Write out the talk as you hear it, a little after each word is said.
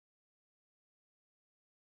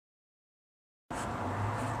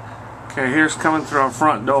Okay, here's coming through our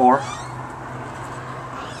front door.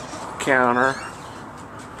 Counter.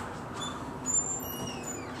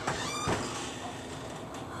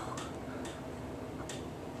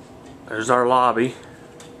 There's our lobby.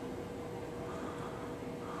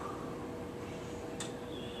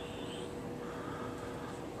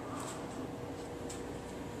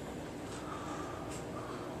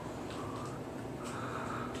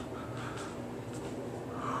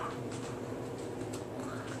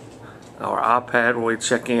 Our iPad where we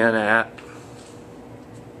check in at.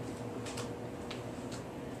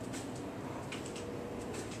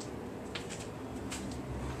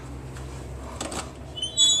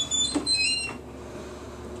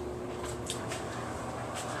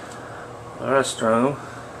 The restroom.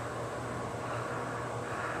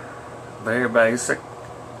 Very basic.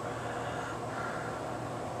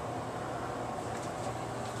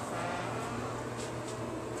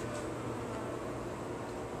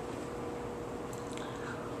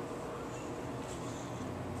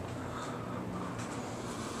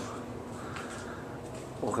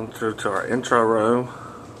 Walking through to our intro room.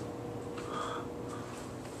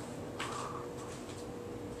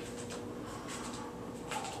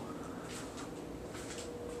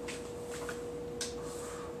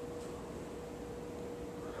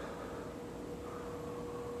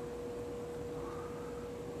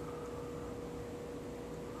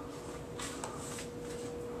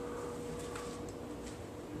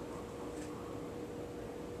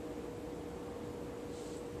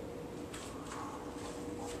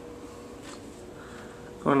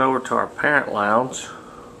 Going over to our parent lounge.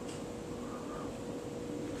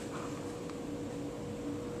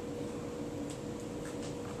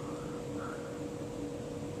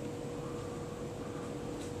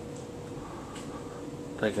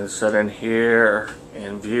 They can sit in here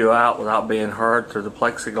and view out without being heard through the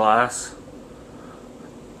plexiglass.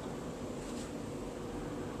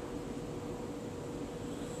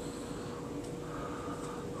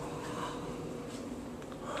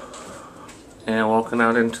 And walking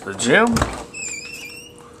out into the gym.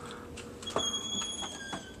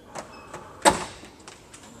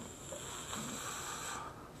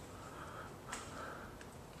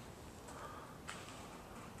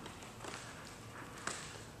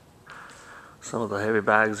 Some of the heavy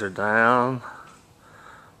bags are down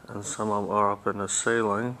and some of them are up in the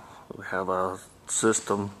ceiling. We have a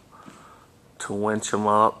system to winch them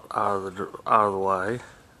up out of the way.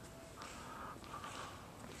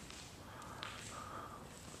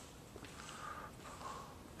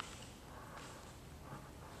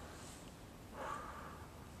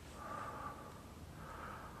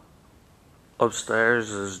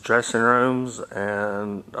 Upstairs is dressing rooms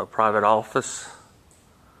and a private office.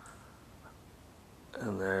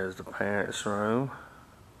 And there's the parents' room.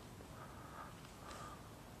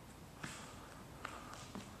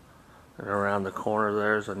 And around the corner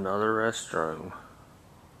there's another restroom.